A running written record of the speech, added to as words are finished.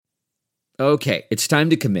Okay, it's time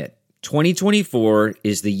to commit. 2024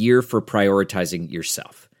 is the year for prioritizing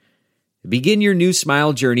yourself. Begin your new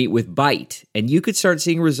smile journey with Byte, and you could start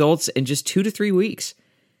seeing results in just 2 to 3 weeks.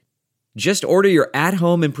 Just order your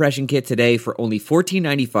at-home impression kit today for only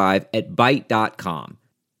 $14.95 at Byte.com.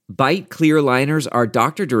 Byte clear liners are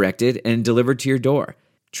doctor-directed and delivered to your door.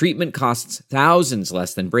 Treatment costs thousands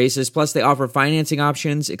less than braces, plus they offer financing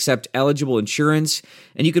options, accept eligible insurance,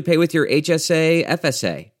 and you could pay with your HSA,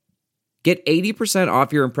 FSA. Get 80%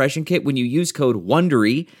 off your impression kit when you use code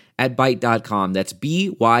WONDERY at Byte.com. That's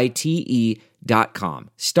BYTE.com.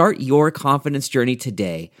 Start your confidence journey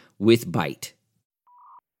today with Byte.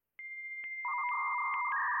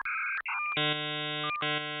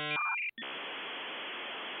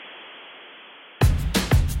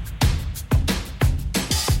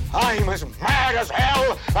 I'm as mad as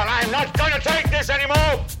hell, and I'm not gonna take this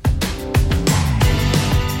anymore!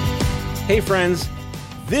 Hey friends,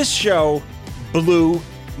 this show blew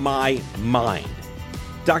my mind.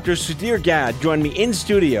 Dr. Sudhir Gad joined me in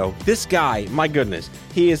studio. This guy, my goodness,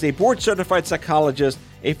 he is a board-certified psychologist,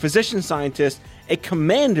 a physician scientist, a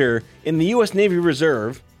commander in the U.S. Navy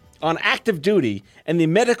Reserve on active duty, and the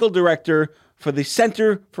medical director for the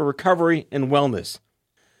Center for Recovery and Wellness.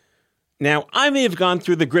 Now, I may have gone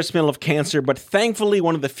through the gristmill of cancer, but thankfully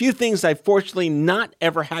one of the few things I've fortunately not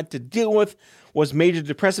ever had to deal with was major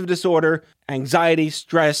depressive disorder, anxiety,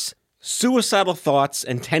 stress, suicidal thoughts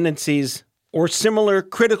and tendencies, or similar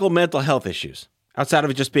critical mental health issues, outside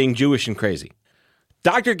of it just being Jewish and crazy.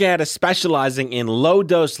 Dr. Gad is specializing in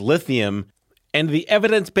low-dose lithium and the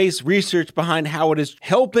evidence-based research behind how it is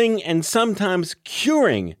helping and sometimes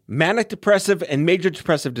curing manic depressive and major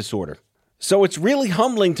depressive disorder. So it's really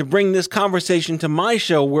humbling to bring this conversation to my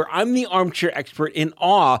show where I'm the armchair expert in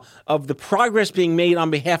awe of the progress being made on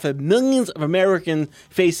behalf of millions of Americans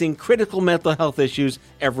facing critical mental health issues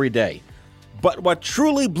every day. But what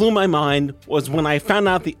truly blew my mind was when I found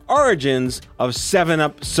out the origins of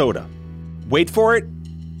 7-Up soda. Wait for it.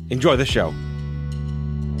 Enjoy the show.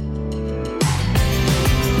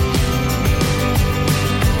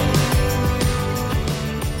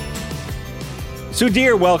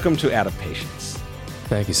 Sudhir, welcome to Out of Patience.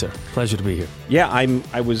 Thank you, sir. Pleasure to be here. Yeah,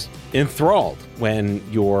 I was enthralled when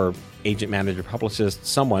your agent, manager, publicist,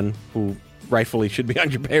 someone who rightfully should be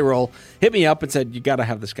on your payroll, hit me up and said, you got to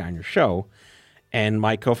have this guy on your show. And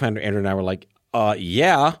my co-founder, Andrew, and I were like,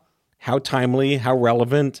 yeah, how timely, how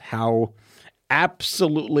relevant, how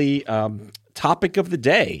absolutely topic of the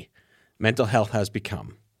day mental health has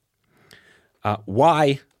become.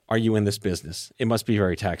 Why are you in this business? It must be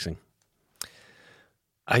very taxing.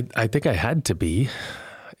 I think I had to be,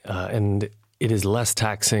 and it is less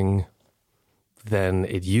taxing than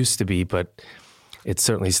it used to be, but it's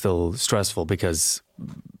certainly still stressful because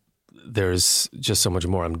there's just so much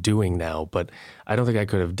more I'm doing now. But I don't think I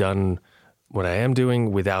could have done what I am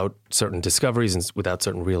doing without certain discoveries and without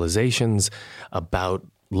certain realizations about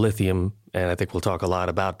lithium, and I think we'll talk a lot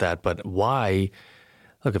about that. But why,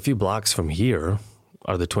 look, a few blocks from here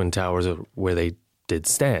are the Twin Towers where they did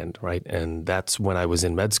stand, right? And that's when I was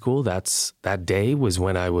in med school. That day was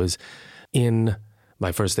when I was in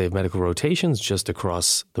my first day of medical rotations just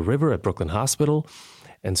across the river at Brooklyn Hospital.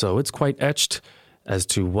 And so it's quite etched as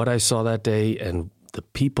to what I saw that day and the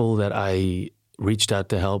people that I reached out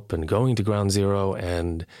to help and going to Ground Zero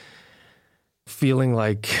and feeling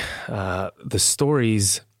like the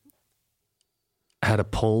stories had a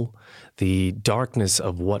pull. The darkness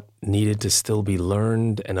of what needed to still be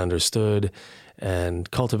learned and understood and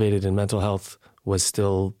cultivated in mental health was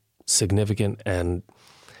still significant, and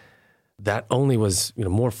that only was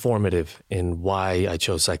more formative in why I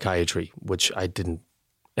chose psychiatry, which I didn't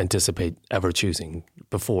anticipate ever choosing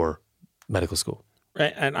before medical school.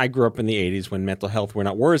 Right, and I grew up in the 80s when mental health were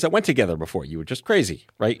not words that went together before. You were just crazy,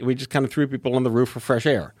 right? We just kind of threw people on the roof for fresh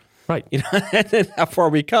air. Right. That's how far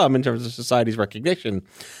we come in terms of society's recognition.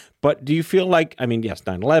 But do you feel like, yes,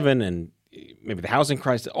 9/11 and maybe the housing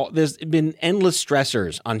crisis, there's been endless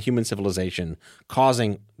stressors on human civilization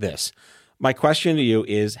causing this. My question to you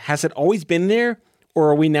is, has it always been there, or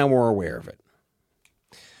are we now more aware of it?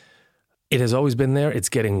 It has always been there. It's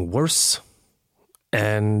getting worse.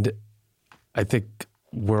 And I think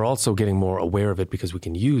we're also getting more aware of it because we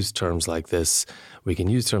can use terms like this. We can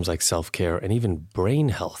use terms like self-care and even brain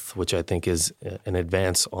health, which I think is an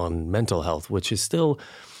advance on mental health, which is still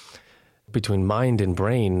between mind and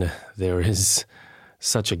brain. There is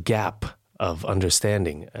such a gap of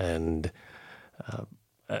understanding. And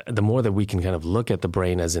the more that we can kind of look at the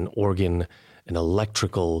brain as an organ, an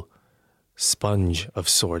electrical sponge of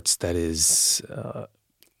sorts that is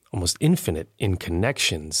almost infinite in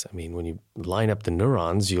connections. I mean, when you line up the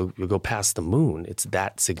neurons, you'll go past the moon. It's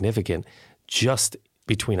that significant just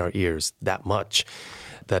between our ears, that much,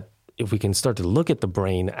 that if we can start to look at the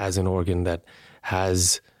brain as an organ that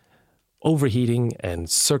has overheating and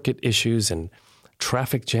circuit issues and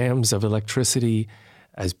traffic jams of electricity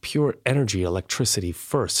as pure energy electricity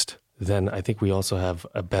first, then I think we also have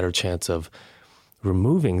a better chance of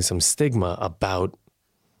removing some stigma about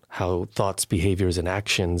how thoughts, behaviors, and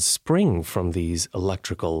actions spring from these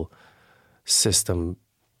electrical system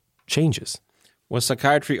changes. Was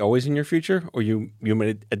psychiatry always in your future, or you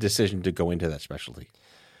made a decision to go into that specialty?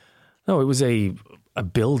 No, it was a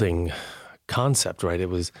building concept, right? It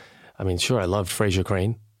was, I mean, sure, I loved Fraser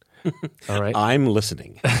Crane. All right. I'm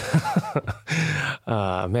listening.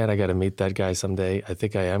 Man, I got to meet that guy someday. I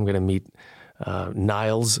think I am going to meet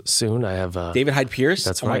Niles soon. I have David Hyde Pierce?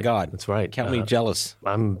 That's right. right. Oh, my God. That's right. Count me jealous.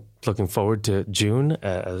 I'm looking forward to June,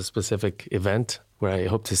 a specific event where I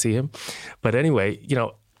hope to see him. But anyway, you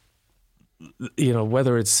know,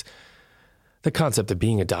 whether it's the concept of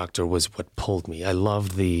being a doctor was what pulled me. I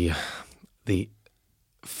loved the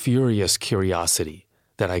furious curiosity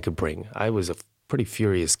that I could bring. I was a pretty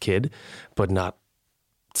furious kid, but not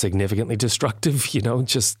significantly destructive, you know,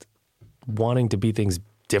 just wanting to be things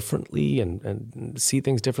differently and see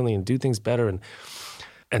things differently and do things better.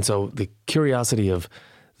 And so the curiosity of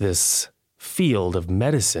this field of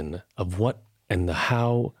medicine, of what and the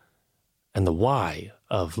how and the why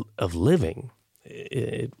of living,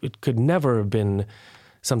 it could never have been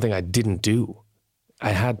something I didn't do. I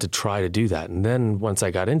had to try to do that. And then once I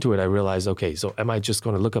got into it, I realized, okay, so am I just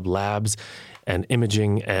going to look up labs and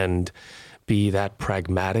imaging and be that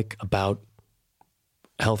pragmatic about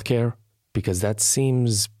healthcare? Because that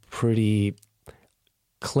seems pretty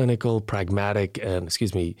clinical, pragmatic, and,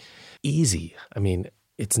 easy. I mean,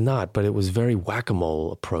 it's not, but it was very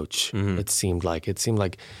whack-a-mole approach, it seemed like. It seemed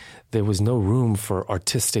like there was no room for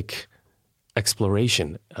artistic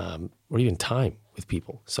exploration or even time with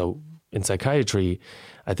people. So in psychiatry,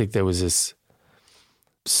 I think there was this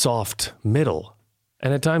soft middle.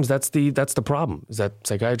 And at times that's the problem, is that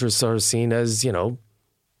psychiatrists are seen as, you know,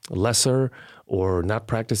 lesser or not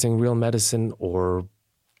practicing real medicine or,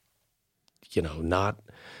 you know, not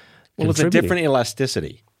Well, it's a different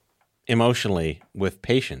elasticity emotionally with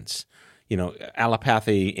patients. You know,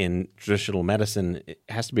 allopathy in traditional medicine, it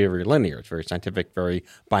has to be very linear. It's very scientific, very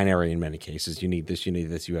binary in many cases. You need this,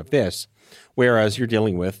 you have this. Whereas you're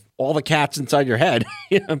dealing with all the cats inside your head,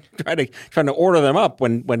 you know, trying to order them up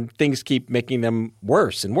when things keep making them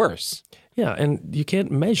worse and worse. Yeah, and you can't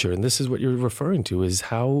measure, and this is what you're referring to, is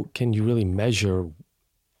how can you really measure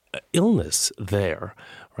illness there,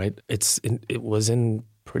 right? It was and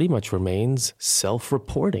pretty much remains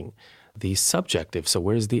self-reporting. The subjective. So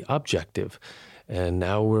where's the objective? And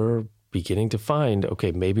now we're beginning to find,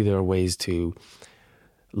 okay, maybe there are ways to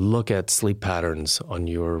look at sleep patterns on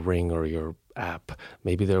your Ring or your app.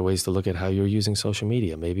 Maybe there are ways to look at how you're using social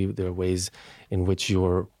media. Maybe there are ways in which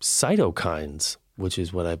your cytokines, which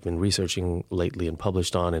is what I've been researching lately and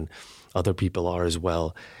published on, and other people are as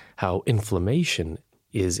well, how inflammation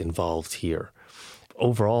is involved here.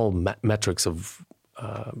 Overall metrics of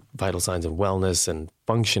vital signs of wellness and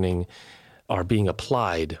functioning are being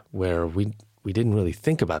applied where we didn't really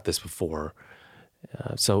think about this before.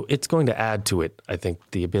 So it's going to add to it, I think,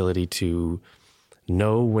 the ability to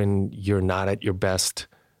know when you're not at your best,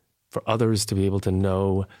 for others to be able to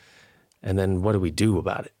know, and then what do we do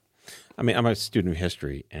about it? I mean, I'm a student of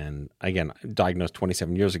history, and again, diagnosed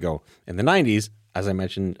 27 years ago in the 90s, as I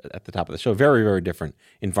mentioned at the top of the show, very, very different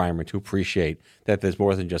environment to appreciate that there's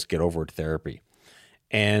more than just get over it therapy.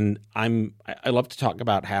 And I love to talk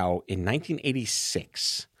about how in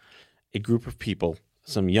 1986, a group of people,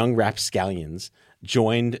 some young rapscallions,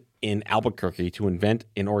 joined in Albuquerque to invent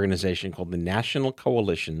an organization called the National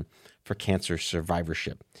Coalition for Cancer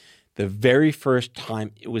Survivorship. The very first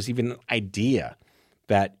time it was even an idea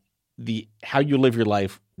that how you live your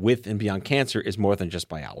life with and beyond cancer is more than just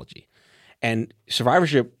biology. And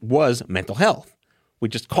survivorship was mental health. We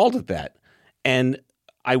just called it that. And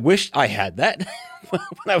I wish I had that when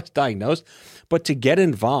I was diagnosed, but to get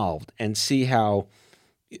involved and see how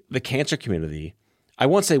the cancer community, I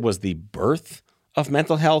won't say was the birth of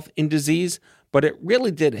mental health in disease, but it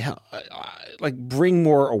really did help, bring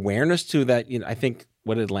more awareness to that. You know, I think,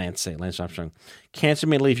 what did Lance say? Lance Armstrong, cancer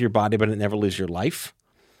may leave your body, but it never leaves your life.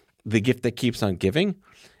 The gift that keeps on giving.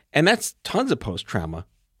 And that's tons of post-trauma.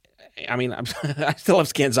 I mean, I still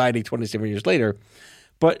have anxiety 27 years later,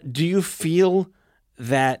 but do you feel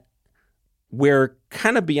that we're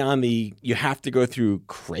kind of beyond you have to go through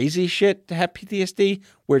crazy shit to have PTSD,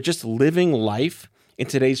 where just living life in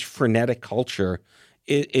today's frenetic culture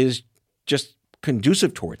is just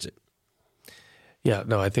conducive towards it. Yeah,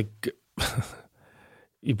 no, I think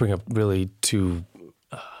you bring up really two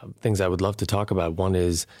things I would love to talk about. One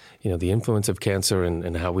is, the influence of cancer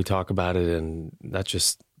and how we talk about it, and not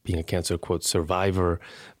just being a cancer, quote, survivor,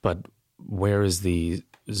 but where is the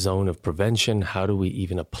zone of prevention? How do we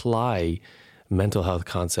even apply mental health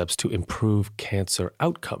concepts to improve cancer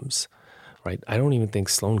outcomes, right? I don't even think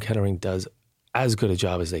Sloan Kettering does as good a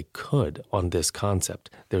job as they could on this concept.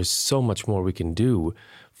 There's so much more we can do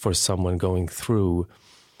for someone going through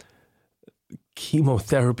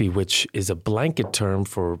chemotherapy, which is a blanket term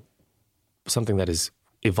for something that is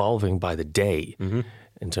evolving by the day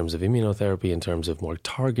in terms of immunotherapy, in terms of more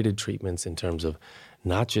targeted treatments, in terms of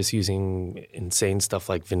not just using insane stuff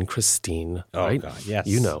like vincristine, right? Oh, God, yes.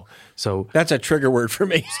 So that's a trigger word for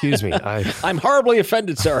me. Excuse me. I'm horribly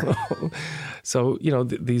offended, sir. So,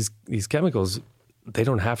 these chemicals, they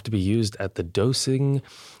don't have to be used at the dosing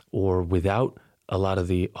or without a lot of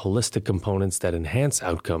the holistic components that enhance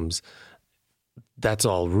outcomes. That's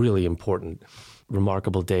all really important.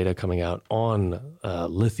 Remarkable data coming out on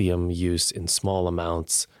lithium use in small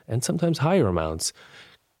amounts and sometimes higher amounts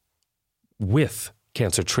with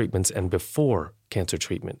cancer treatments and before cancer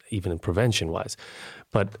treatment, even in prevention-wise.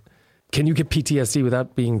 But can you get PTSD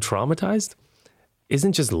without being traumatized?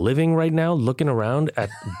 Isn't just living right now, looking around at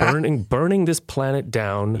burning this planet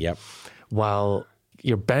down while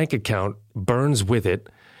your bank account burns with it,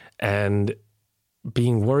 and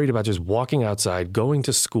being worried about just walking outside, going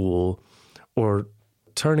to school, or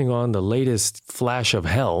turning on the latest flash of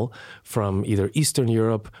hell from either Eastern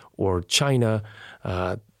Europe or China,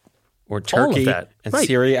 or Turkey and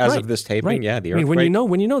Syria as of this taping. Right. Yeah, the earthquake.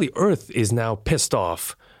 When you know the Earth is now pissed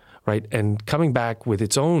off, right, and coming back with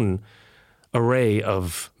its own array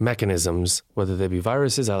of mechanisms, whether they be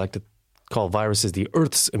viruses. I like to call viruses the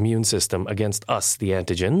Earth's immune system against us, the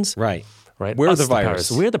antigens. Right. We're us, the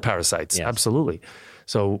virus. We're the parasites. Yes. Absolutely.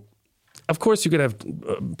 So, of course, you could have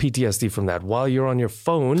PTSD from that while you're on your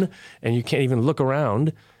phone and you can't even look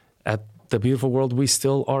around at the beautiful world we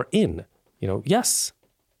still are in. Yes,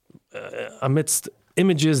 amidst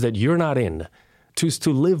images that you're not in,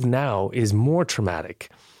 to live now is more traumatic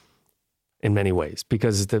in many ways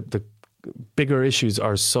because the bigger issues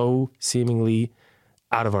are so seemingly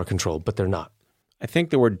out of our control, but they're not. I think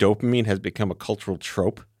the word dopamine has become a cultural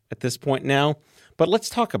trope at this point now, but let's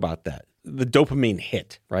talk about that. The dopamine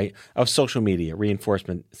hit, right, of social media,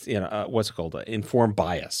 reinforcement, what's it called, informed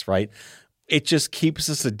bias, right? It just keeps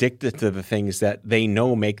us addicted to the things that they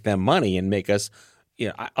know make them money and make us,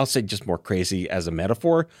 I'll say just more crazy as a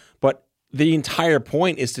metaphor, but the entire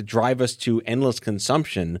point is to drive us to endless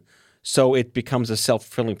consumption so it becomes a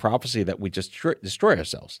self-fulfilling prophecy that we just destroy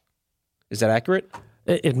ourselves. Is that accurate?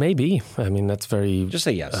 It may be. I mean, that's very... Just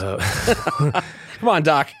say yes. Come on,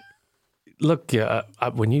 Doc. Look,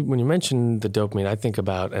 when you mention the dopamine, I think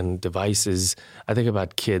about, and devices, I think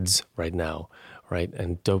about kids right now, right?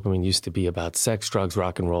 And dopamine used to be about sex, drugs,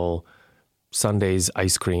 rock and roll, Sundays,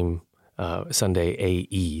 ice cream, Sunday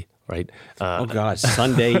AE, right? Oh, God,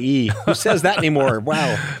 Sunday E. Who says that anymore?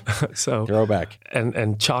 Wow. So throwback.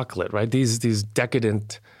 And chocolate, right? These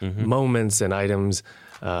decadent moments and items,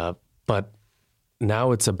 but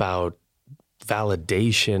now it's about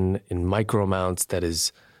validation in micro amounts that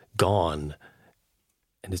is gone,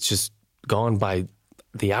 and it's just gone by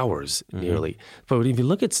the hours nearly. But if you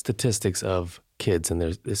look at statistics of kids, and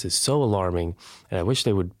this is so alarming, and I wish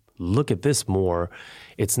they would look at this more.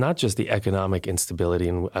 It's not just the economic instability,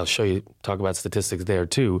 and I'll talk about statistics there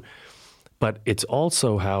too, but it's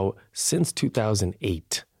also how since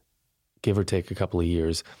 2008, give or take a couple of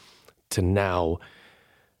years, to now,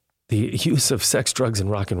 the use of sex, drugs,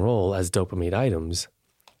 and rock and roll as dopamine items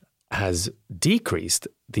has decreased.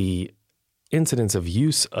 The incidence of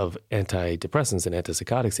use of antidepressants and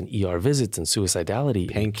antipsychotics and ER visits and suicidality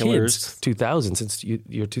in kids, 2000, since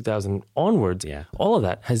year 2000 onwards, all of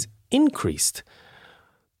that has increased.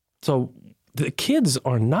 So the kids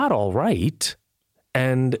are not all right.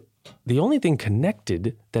 And the only thing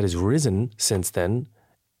connected that has risen since then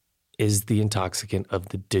is the intoxicant of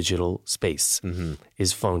the digital space,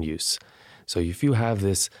 is phone use. So if you have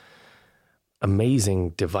this amazing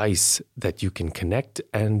device that you can connect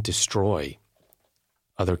and destroy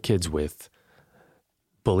other kids with,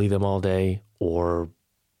 bully them all day, or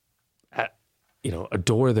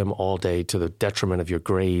adore them all day to the detriment of your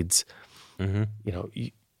grades,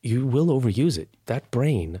 you will overuse it. That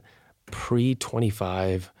brain,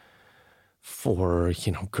 pre-25 for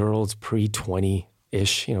girls,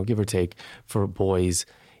 pre-20-ish, give or take, for boys,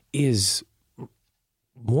 is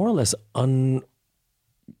more or less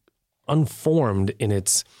unformed in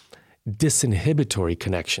its inhibitory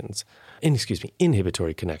connections.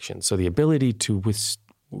 So the ability to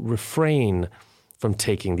refrain from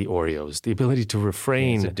taking the Oreos, the ability to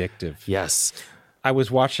refrain. It's addictive. Yes. I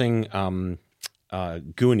was watching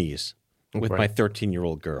Goonies with Right. my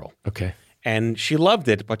 13-year-old girl. Okay. And she loved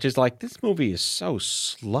it, but she's like, this movie is so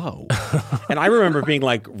slow. And I remember being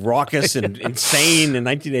like raucous and insane in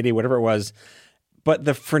 1980, whatever it was. But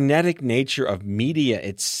the frenetic nature of media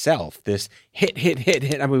itself, this hit.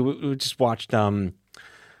 I mean, we just watched, I don't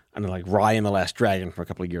know, like Raya and the Last Dragon from a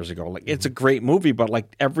couple of years ago. Like, it's a great movie, but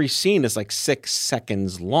like every scene is like 6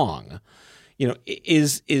 seconds long. You know,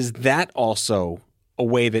 is that also a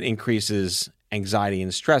way that increases anxiety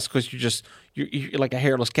and stress? Because you're like a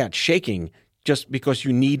hairless cat shaking just because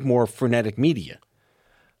you need more frenetic media.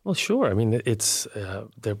 Well, sure. I mean, it's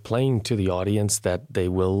they're playing to the audience that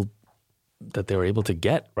they're able to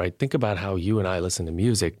get, right? Think about how you and I listen to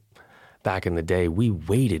music back in the day. We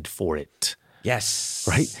waited for it. Yes.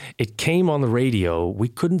 Right? It came on the radio. We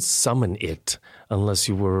couldn't summon it unless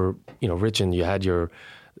you were, rich and you had your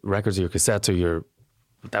records or your cassettes or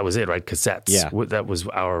that was it, right? Cassettes. Yeah. That was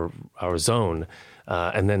our zone.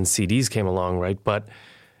 And then CDs came along, right? But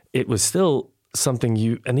it was still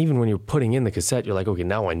something and even when you're putting in the cassette, you're like, okay,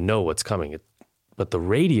 now I know what's coming. But the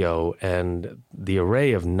radio and the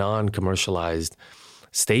array of non-commercialized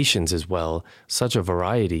stations as well, such a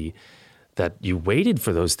variety that you waited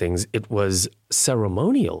for those things. It was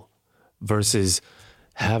ceremonial versus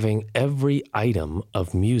having every item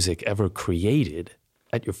of music ever created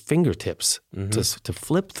at your fingertips to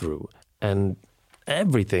flip through. And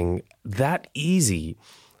everything that easy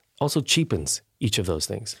also cheapens each of those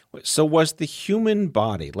things. So was the human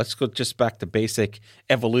body, let's go just back to basic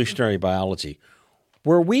evolutionary biology,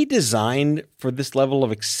 were we designed for this level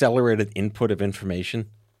of accelerated input of information?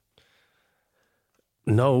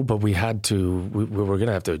 No, but we had to. We were going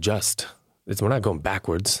to have to adjust. We're not going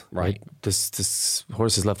backwards, right? This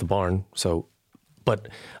horse has left the barn. So, but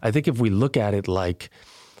I think if we look at it like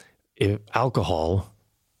if alcohol,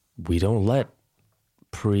 we don't let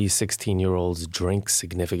pre-16-year-olds drink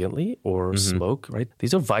significantly or smoke, right?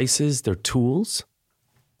 These are vices. They're tools.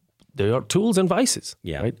 They are tools and vices,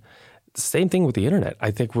 right? Same thing with the internet.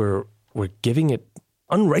 I think we're giving it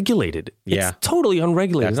unregulated. Yeah. It's totally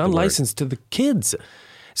unregulated, That's the unlicensed to the kids.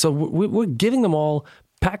 So we're giving them all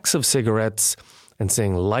packs of cigarettes and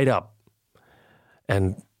saying, light up.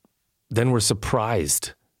 And then we're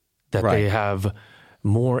surprised that they have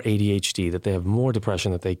more ADHD, that they have more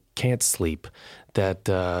depression, that they can't sleep, that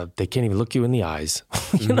they can't even look you in the eyes.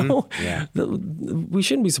 You know? Yeah. We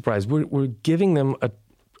shouldn't be surprised. We're giving them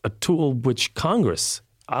a tool which Congress,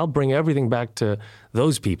 I'll bring everything back to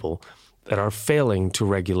those people that are failing to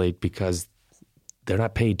regulate because they're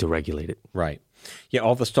not paid to regulate it. Right. Yeah,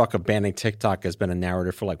 all this talk of banning TikTok has been a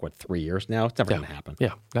narrative for 3 years now. It's never going to happen.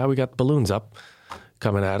 Yeah. Now we got balloons up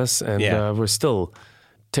coming at us, and we're still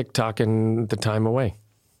TikToking the time away.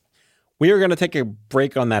 We are going to take a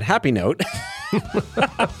break on that happy note.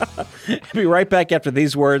 Be right back after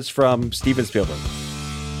these words from Steven Spielberg.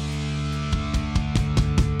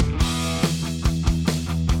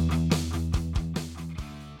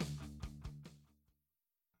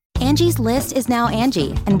 Angie's List is now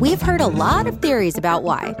Angie, and we've heard a lot of theories about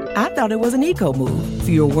why. I thought it was an eco move.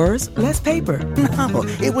 Fewer words, less paper. No,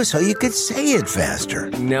 it was so you could say it faster.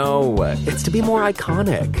 No, it's to be more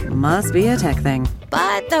iconic. Must be a tech thing.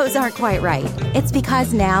 But those aren't quite right. It's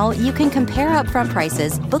because now you can compare upfront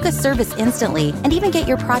prices, book a service instantly, and even get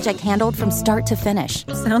your project handled from start to finish.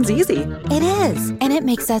 Sounds easy. It is, and it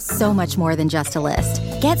makes us so much more than just a list.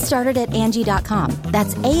 Get started at Angie.com.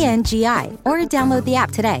 That's ANGI, or download the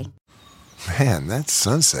app today. Man, that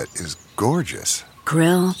sunset is gorgeous.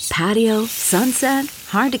 Grill, patio, sunset.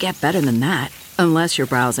 Hard to get better than that. Unless you're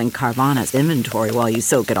browsing Carvana's inventory while you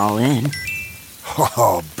soak it all in.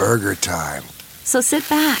 Oh, burger time. So sit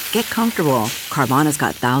back, get comfortable. Carvana's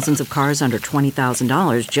got thousands of cars under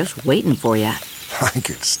 $20,000 just waiting for you. I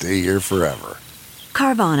could stay here forever.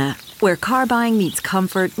 Carvana, where car buying meets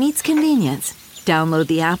comfort meets convenience. Download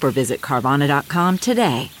the app or visit Carvana.com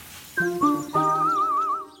today.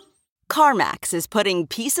 CarMax is putting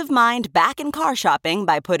peace of mind back in car shopping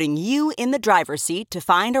by putting you in the driver's seat to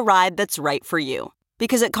find a ride that's right for you.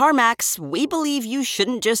 Because at CarMax, we believe you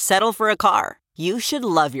shouldn't just settle for a car. You should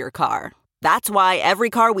love your car. That's why every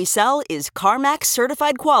car we sell is CarMax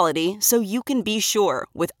certified quality, so you can be sure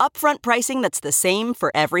with upfront pricing that's the same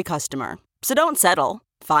for every customer. So don't settle.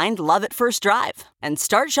 Find love at first drive and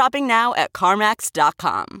start shopping now at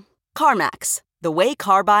CarMax.com. CarMax, the way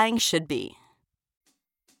car buying should be.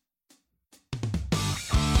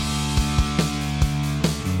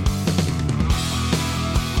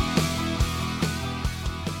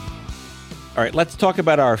 All right, let's talk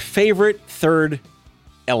about our favorite third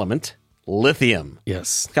element, lithium.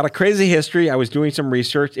 Yes. It's got a crazy history. I was doing some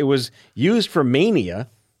research. It was used for mania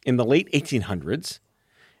in the late 1800s.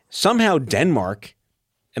 Somehow Denmark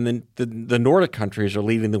and then the Nordic countries are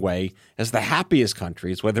leading the way as the happiest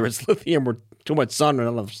countries, whether it's lithium or too much sun or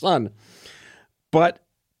not enough sun. But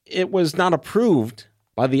it was not approved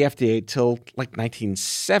by the FDA till like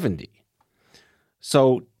 1970.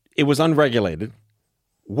 So it was unregulated.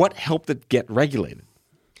 What helped it get regulated?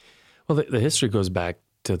 Well, the history goes back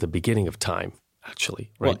to the beginning of time,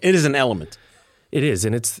 actually. Right? Well, it is an element. It is,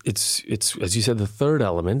 and it's as you said, the third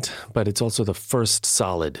element, but it's also the first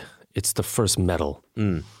solid. It's the first metal.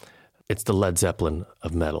 It's the Led Zeppelin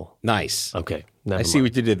of metal. Nice. Okay. I see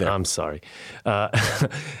what you did there. I'm sorry.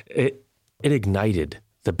 It ignited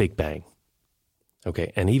the Big Bang.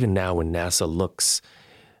 Okay, and even now when NASA looks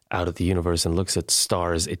out at the universe and looks at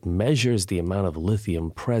stars, it measures the amount of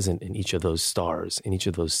lithium present in each of those stars, in each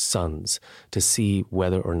of those suns, to see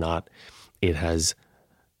whether or not it has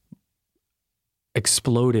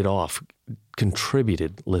exploded off,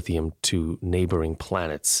 contributed lithium to neighboring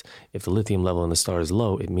planets. If the lithium level in the star is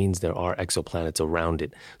low, it means there are exoplanets around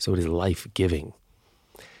it. So it is life-giving.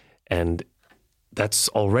 And that's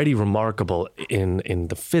already remarkable in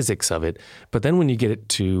the physics of it. But then when you get it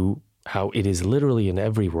to how it is literally in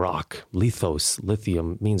every rock, lithos,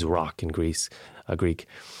 lithium means rock in Greek,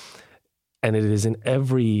 and it is in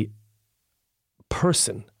every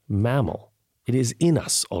person, mammal. It is in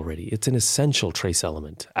us already. It's an essential trace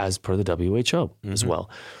element, as per the WHO as well.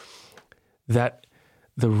 That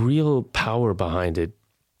the real power behind it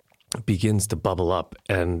begins to bubble up.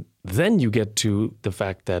 And then you get to the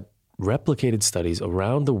fact that replicated studies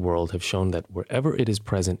around the world have shown that wherever it is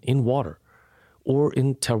present in water or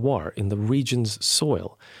in terroir, in the region's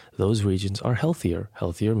soil, those regions are healthier.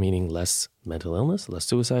 Healthier meaning less mental illness, less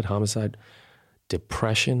suicide, homicide,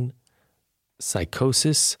 depression,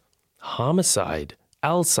 psychosis, homicide,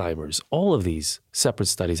 Alzheimer's. All of these separate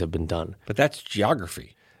studies have been done. But that's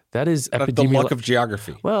geography. That is That's the luck of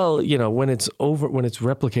geography. Well, you know, when it's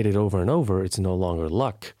replicated over and over, it's no longer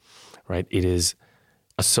luck, right? It is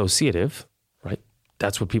associative, right?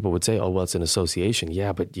 That's what people would say. Oh, well, it's an association.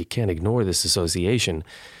 Yeah, but you can't ignore this association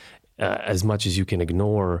as much as you can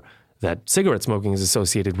ignore that cigarette smoking is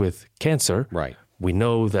associated with cancer. Right. We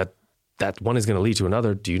know that one is going to lead to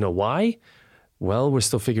another. Do you know why? Well, we're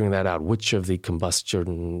still figuring that out. Which of the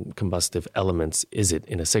combustive elements is it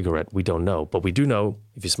in a cigarette? We don't know. But we do know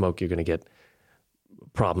if you smoke, you're going to get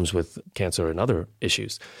problems with cancer and other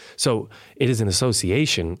issues. So it is an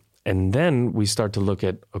association. And then we start to look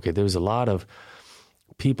at, okay, there's a lot of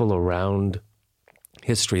people around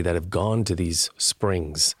history that have gone to these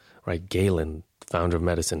springs, right? Galen, founder of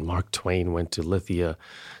medicine. Mark Twain went to Lithium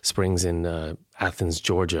Springs in Athens,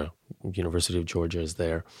 Georgia. University of Georgia is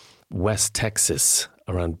there. West Texas,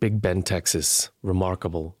 around Big Bend, Texas,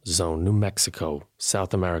 remarkable zone. New Mexico,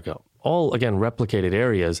 South America, all, again, replicated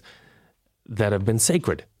areas that have been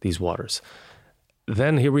sacred, these waters.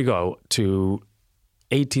 Then here we go to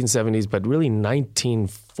 1870s, but really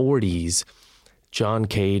 1940s, John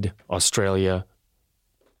Cade, Australia,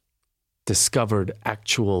 discovered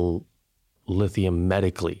actual lithium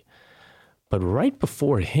medically. But right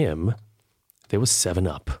before him, there was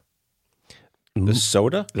 7-Up. The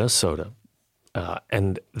soda? The soda.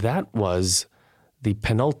 And that was the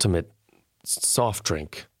penultimate soft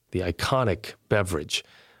drink, the iconic beverage,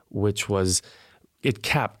 which was, it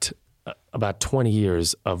capped about 20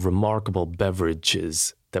 years of remarkable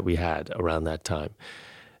beverages that we had around that time.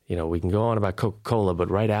 You know, we can go on about Coca-Cola, but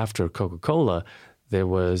right after Coca-Cola, there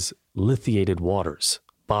was lithiated waters,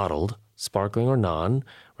 bottled, sparkling or non,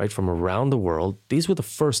 right from around the world. These were the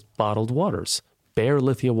first bottled waters, bare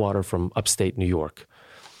lithium water from upstate New York.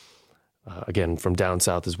 Again, from down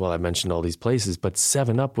south as well. I mentioned all these places, but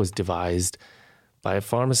 7-Up was devised by a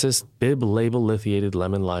pharmacist, bib label lithiated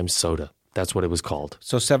lemon lime soda. That's what it was called.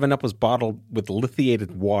 So 7-Up was bottled with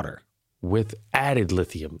lithiated water. With added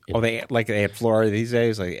lithium. They add fluoride these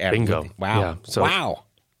days? Bingo. Lithium. Wow. Yeah. So, wow.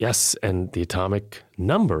 Yes, and the atomic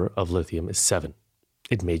number of lithium is 7.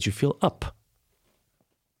 It made you feel up.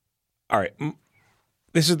 All right.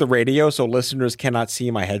 This is the radio, so listeners cannot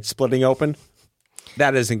see my head splitting open.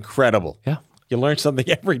 That is incredible. Yeah. You learn something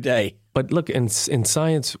every day. But look, in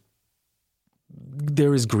science,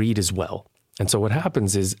 there is greed as well. And so what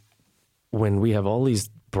happens is when we have all these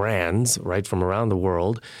brands, right, from around the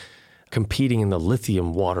world competing in the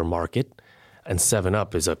lithium water market, and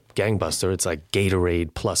 7-Up is a gangbuster, it's like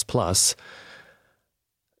Gatorade plus,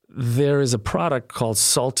 there is a product called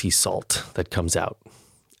Salty Salt that comes out.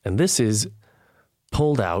 And this is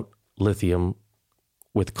pulled out lithium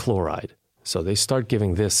with chloride. So they start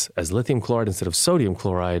giving this as lithium chloride instead of sodium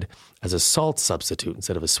chloride, as a salt substitute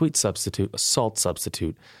instead of a sweet substitute, a salt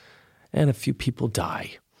substitute. And a few people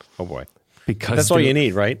die. Oh, boy. Because that's all you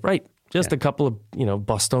need, right? Right. Just a couple of,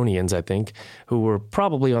 Bostonians, I think, who were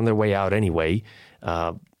probably on their way out anyway,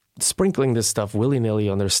 sprinkling this stuff willy-nilly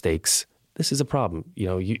on their steaks. This is a problem.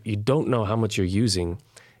 You don't know how much you're using.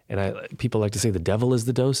 And people like to say the devil is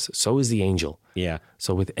the dose, so is the angel. Yeah.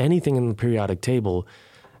 So with anything in the periodic table,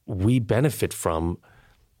 we benefit from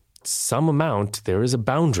some amount. There is a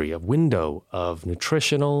boundary, a window of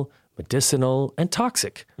nutritional, medicinal, and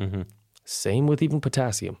toxic. Mm-hmm. Same with even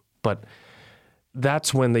potassium. But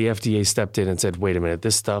that's when the FDA stepped in and said, wait a minute,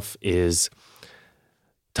 this stuff is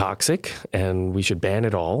toxic and we should ban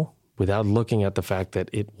it all, without looking at the fact that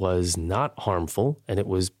it was not harmful and it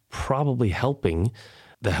was probably helping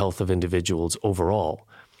the health of individuals overall.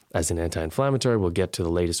 As an anti-inflammatory, we'll get to the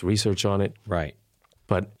latest research on it. Right.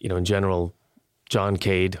 But, in general, John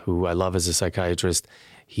Cade, who I love as a psychiatrist,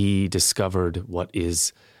 he discovered what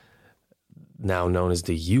is now known as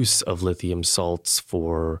the use of lithium salts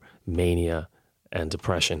for mania and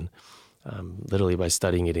depression, literally by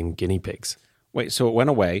studying it in guinea pigs. Wait, so it went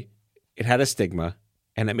away, it had a stigma,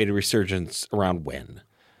 and it made a resurgence around when?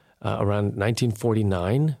 Around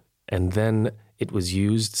 1949, and then it was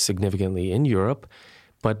used significantly in Europe.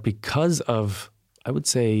 But because of, I would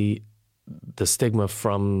say, the stigma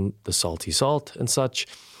from the salty salt and such,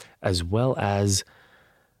 as well as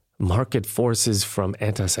market forces from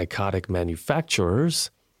antipsychotic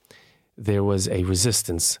manufacturers, there was a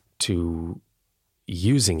resistance to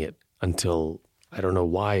using it until, I don't know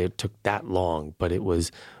why it took that long, but it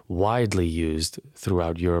was widely used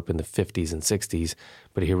throughout Europe in the 50s and 60s.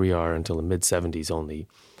 But here we are until the mid-70s only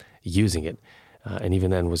using it. And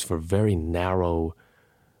even then was for very narrow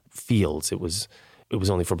fields. It was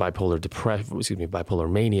only for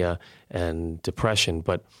bipolar mania and depression,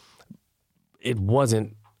 but it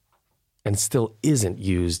wasn't and still isn't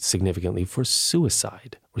used significantly for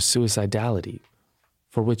suicide or suicidality,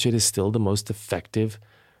 for which it is still the most effective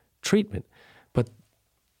treatment. But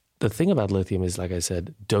the thing about lithium is, like I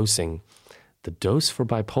said, dosing. The dose for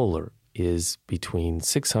bipolar is between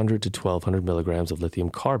 600 to 1,200 milligrams of lithium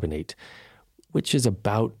carbonate, which is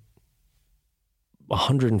about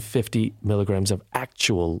 150 milligrams of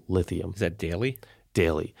actual lithium. Is that daily?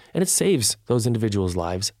 Daily. And it saves those individuals'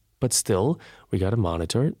 lives, but still, we got to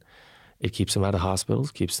monitor it. It keeps them out of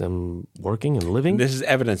hospitals, keeps them working and living. This is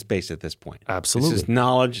evidence-based at this point. Absolutely. This is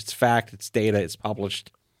knowledge, it's fact, it's data, it's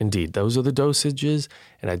published. Indeed. Those are the dosages,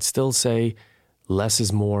 and I'd still say less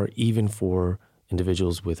is more, even for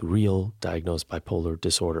individuals with real diagnosed bipolar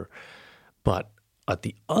disorder. But at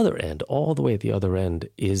the other end, all the way at the other end,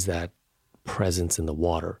 is that presence in the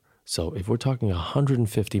water. So if we're talking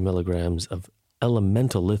 150 milligrams of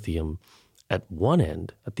elemental lithium at one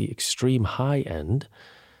end, at the extreme high end,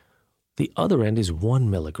 the other end is 1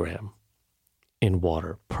 milligram in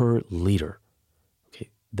water per liter. Okay,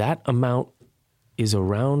 that amount is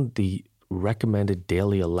around the recommended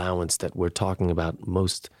daily allowance that we're talking about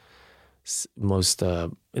most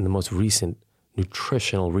in the most recent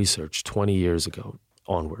nutritional research 20 years ago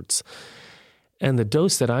onwards. And the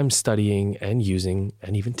dose that I'm studying and using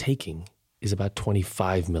and even taking is about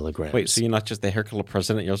 25 milligrams. Wait, so you're not just the Hercule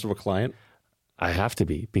president, you're also a client? I have to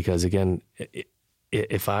be, because again,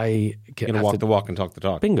 if I you're going to walk the walk and talk the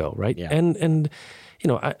talk. Bingo, right? Yeah. And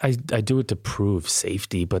I do it to prove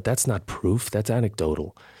safety, but that's not proof. That's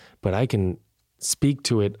anecdotal. But I can speak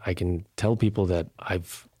to it. I can tell people that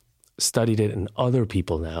I've studied it and other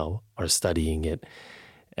people now are studying it.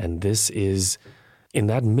 And this is in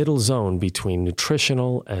that middle zone between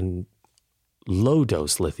nutritional and low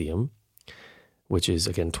dose lithium, which is,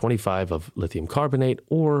 again, 25 of lithium carbonate.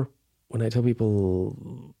 Or when I tell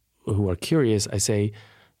people who are curious, I say,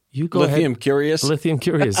 you go lithium ahead. Curious? Lithium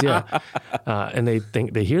curious, yeah. And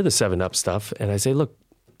they hear the 7-Up stuff, and I say, look,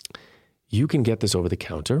 you can get this over the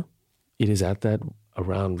counter. It is at that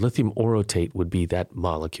around lithium orotate would be that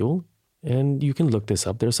molecule, and you can look this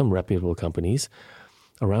up. There's some reputable companies.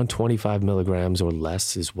 Around 25 milligrams or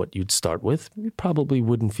less is what you'd start with. You probably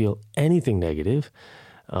wouldn't feel anything negative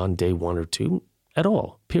on day 1 or 2 at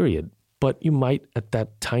all, period. But you might, at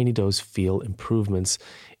that tiny dose, feel improvements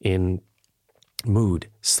in mood,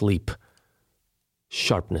 sleep,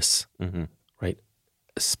 sharpness, right?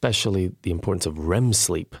 Especially the importance of REM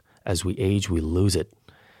sleep. As we age, we lose it.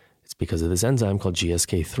 It's because of this enzyme called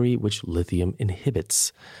GSK3, which lithium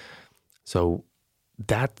inhibits. So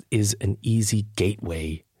that is an easy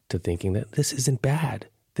gateway to thinking that this isn't bad.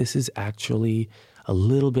 This is actually a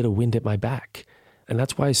little bit of wind at my back. And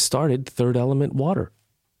that's why I started Third Element Water.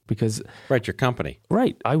 because... Right, your company.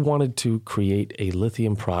 Right. I wanted to create a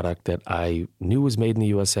lithium product that I knew was made in the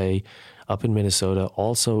USA, up in Minnesota,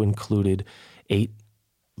 also included 8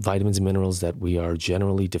 vitamins and minerals that we are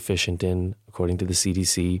generally deficient in, according to the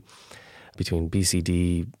CDC, between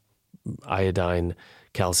BCD, iodine,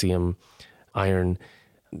 calcium, iron,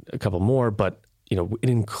 a couple more, but it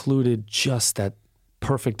included just that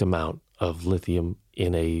perfect amount of lithium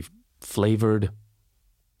in a flavored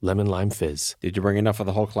lemon lime fizz. Did you bring enough for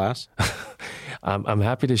the whole class? I'm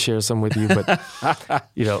happy to share some with you, but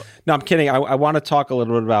No, I'm kidding. I want to talk a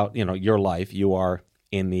little bit about your life. You are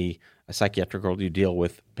in the psychiatric world. You deal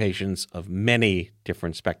with patients of many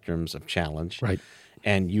different spectrums of challenge, right?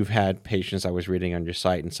 And you've had patients. I was reading on your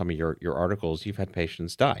site and some of your articles. You've had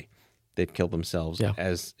patients die. They've killed themselves. Yeah.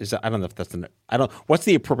 I don't know if that's what's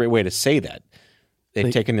the appropriate way to say that?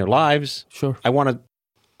 They've taken their lives. Sure. I'm an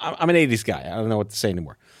 80s guy. I don't know what to say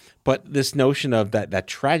anymore. But this notion of that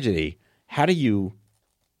tragedy, how do you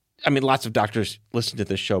 – I mean, lots of doctors listen to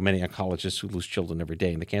this show, many oncologists who lose children every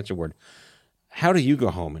day in the cancer ward. How do you go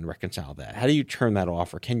home and reconcile that? How do you turn that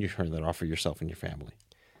off, or can you turn that off for yourself and your family?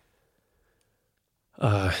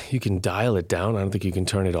 You can dial it down. I don't think you can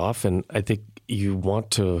turn it off. And I think you want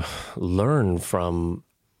to learn from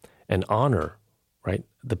and honor, right,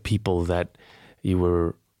 the people that you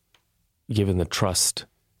were given the trust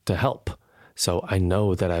to help. So I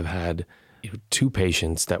know that I've had 2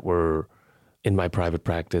 patients that were in my private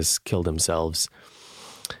practice kill themselves.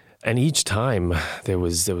 And each time there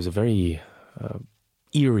was a very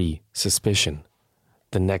eerie suspicion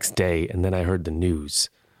the next day. And then I heard the news.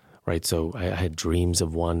 Right, so I had dreams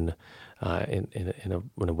of one in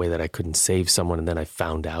a way that I couldn't save someone, and then I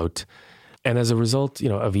found out. And as a result,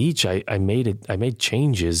 of each, I made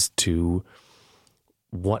changes to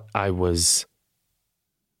what I was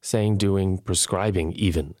saying, doing, prescribing,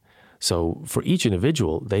 even. So for each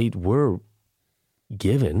individual, they were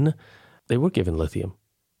given lithium,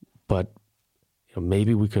 but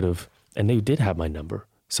maybe we could have, and they did have my number.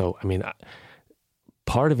 So I mean,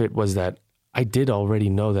 part of it was that I did already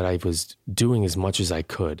know that I was doing as much as I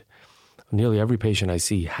could. Nearly every patient I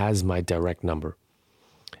see has my direct number.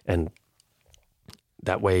 And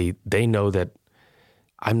that way they know that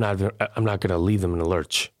I'm not going to leave them in a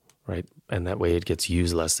lurch, right? And that way it gets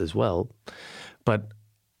used less as well. But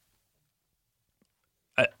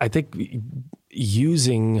I think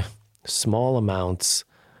using small amounts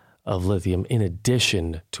of lithium in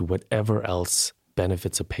addition to whatever else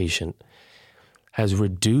benefits a patient has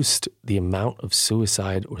reduced the amount of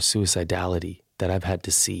suicide or suicidality that I've had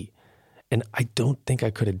to see. And I don't think I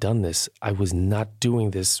could have done this. I was not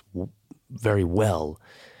doing this very well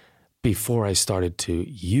before I started to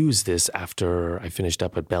use this after I finished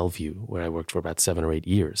up at Bellevue, where I worked for about 7 or 8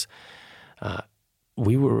 years.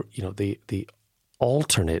 We were, the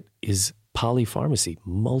alternate is polypharmacy,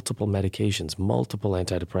 multiple medications, multiple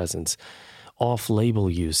antidepressants, off-label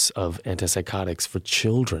use of antipsychotics for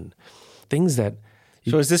children. Things that...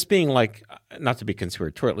 So is this being not to be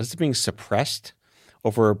conspiratorial, is this being suppressed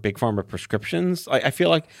over big pharma prescriptions? I feel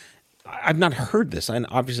like I've not heard this. And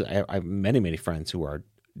obviously I have many, many friends who are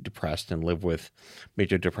depressed and live with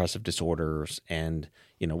major depressive disorders. And,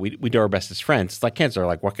 we do our best as friends. It's like cancer.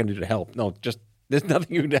 Like, what can I do to help? No, just there's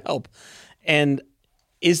nothing you can do to help. And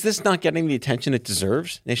is this not getting the attention it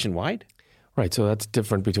deserves nationwide? Right. So that's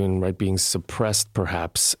different between being suppressed,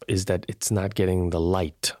 perhaps, is that it's not getting the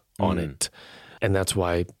light on it. And that's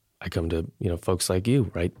why I come to, folks like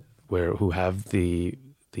you, right, who have the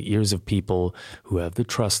ears of people, who have the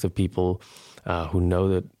trust of people, who know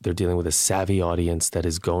that they're dealing with a savvy audience that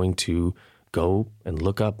is going to go and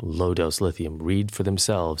look up low-dose lithium, read for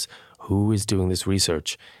themselves who is doing this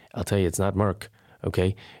research. I'll tell you, it's not Merck,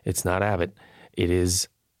 okay? It's not Abbott. It is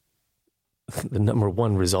the number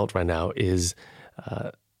one result right now is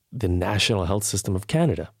the National Health System of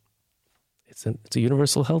Canada. It's a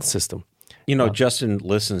universal health system. Justin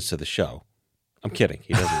listens to the show. I'm kidding.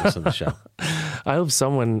 He doesn't listen to the show. I hope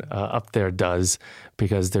someone up there does,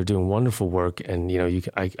 because they're doing wonderful work, and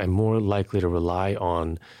I'm more likely to rely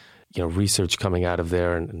on research coming out of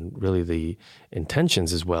there, and really the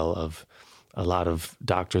intentions as well of a lot of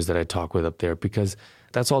doctors that I talk with up there, because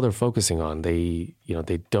that's all they're focusing on. They're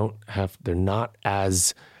not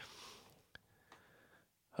as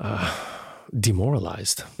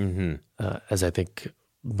demoralized as I think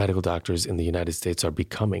medical doctors in the United States are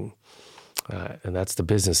becoming. And that's the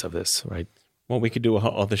business of this, right? Well, we could do a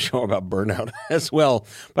whole other show about burnout as well.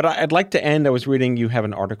 But I'd like to end. I was reading, you have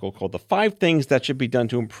an article called The 5 Things That Should Be Done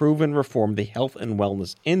to Improve and Reform the Health and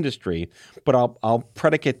Wellness Industry. But I'll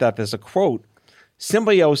predicate that as a quote: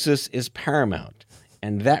 symbiosis is paramount.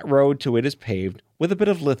 and that road to it is paved with a bit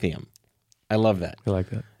of lithium. I love that. I like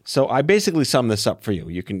that. So I basically sum this up for you.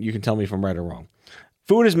 You can tell me if I'm right or wrong.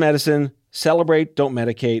 Food is medicine. Celebrate, don't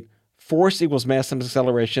medicate. Force equals mass times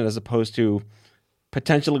acceleration as opposed to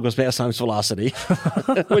potential equals mass times velocity,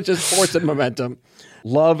 which is force and momentum.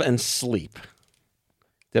 Love and sleep.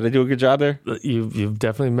 Did I do a good job there? You've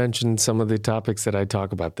definitely mentioned some of the topics that I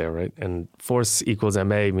talk about there, right? And force equals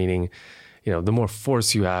MA, meaning, the more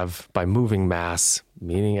force you have by moving mass,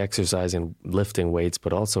 meaning exercising, lifting weights,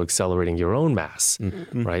 but also accelerating your own mass,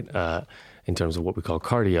 right? In terms of what we call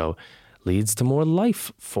cardio, leads to more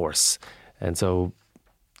life force. And so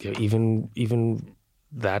even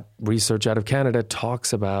that research out of Canada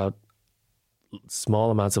talks about small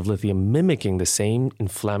amounts of lithium mimicking the same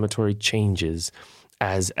inflammatory changes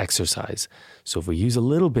as exercise. So if we use a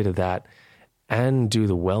little bit of that and do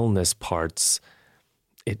the wellness parts,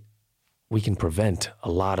 we can prevent a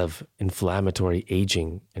lot of inflammatory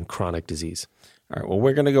aging and chronic disease. All right, well,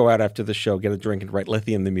 we're going to go out after the show, get a drink, and write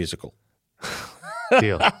Lithium the musical.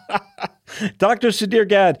 Deal. Dr. Sudhir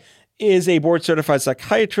Gad is a board-certified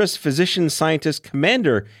psychiatrist, physician, scientist,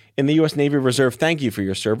 commander in the U.S. Navy Reserve. Thank you for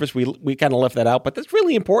your service. We kind of left that out, but that's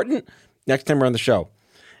really important next time we're on the show.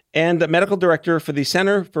 And the medical director for the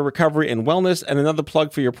Center for Recovery and Wellness. And another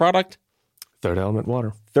plug for your product? Third Element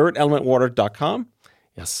Water. ThirdElementWater.com.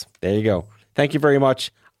 Yes. There you go. Thank you very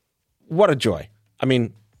much. What a joy. I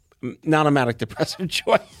mean, not a manic depressive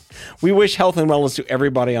joy. We wish health and wellness to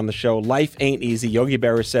everybody on the show. Life ain't easy. Yogi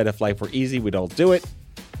Berra said if life were easy, we'd all do it.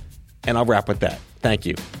 And I'll wrap with that. Thank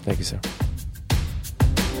you. Thank you, sir.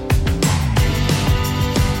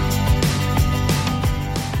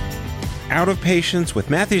 Out of Patience with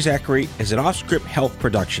Matthew Zachary is an Off-Script Health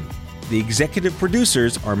production. The executive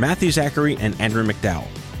producers are Matthew Zachary and Andrew McDowell.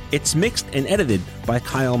 It's mixed and edited by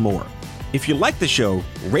Kyle Moore. If you like the show,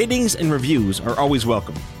 ratings and reviews are always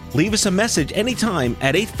welcome. Leave us a message anytime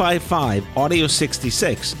at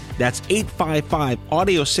 855-AUDIO-66. That's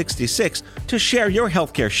 855-AUDIO-66 to share your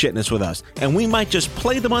healthcare shitness with us, and we might just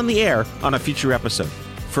play them on the air on a future episode.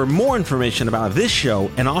 For more information about this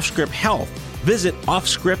show and Off-Script Health, visit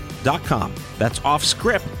offscript.com. That's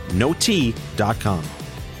offscript, no T.com.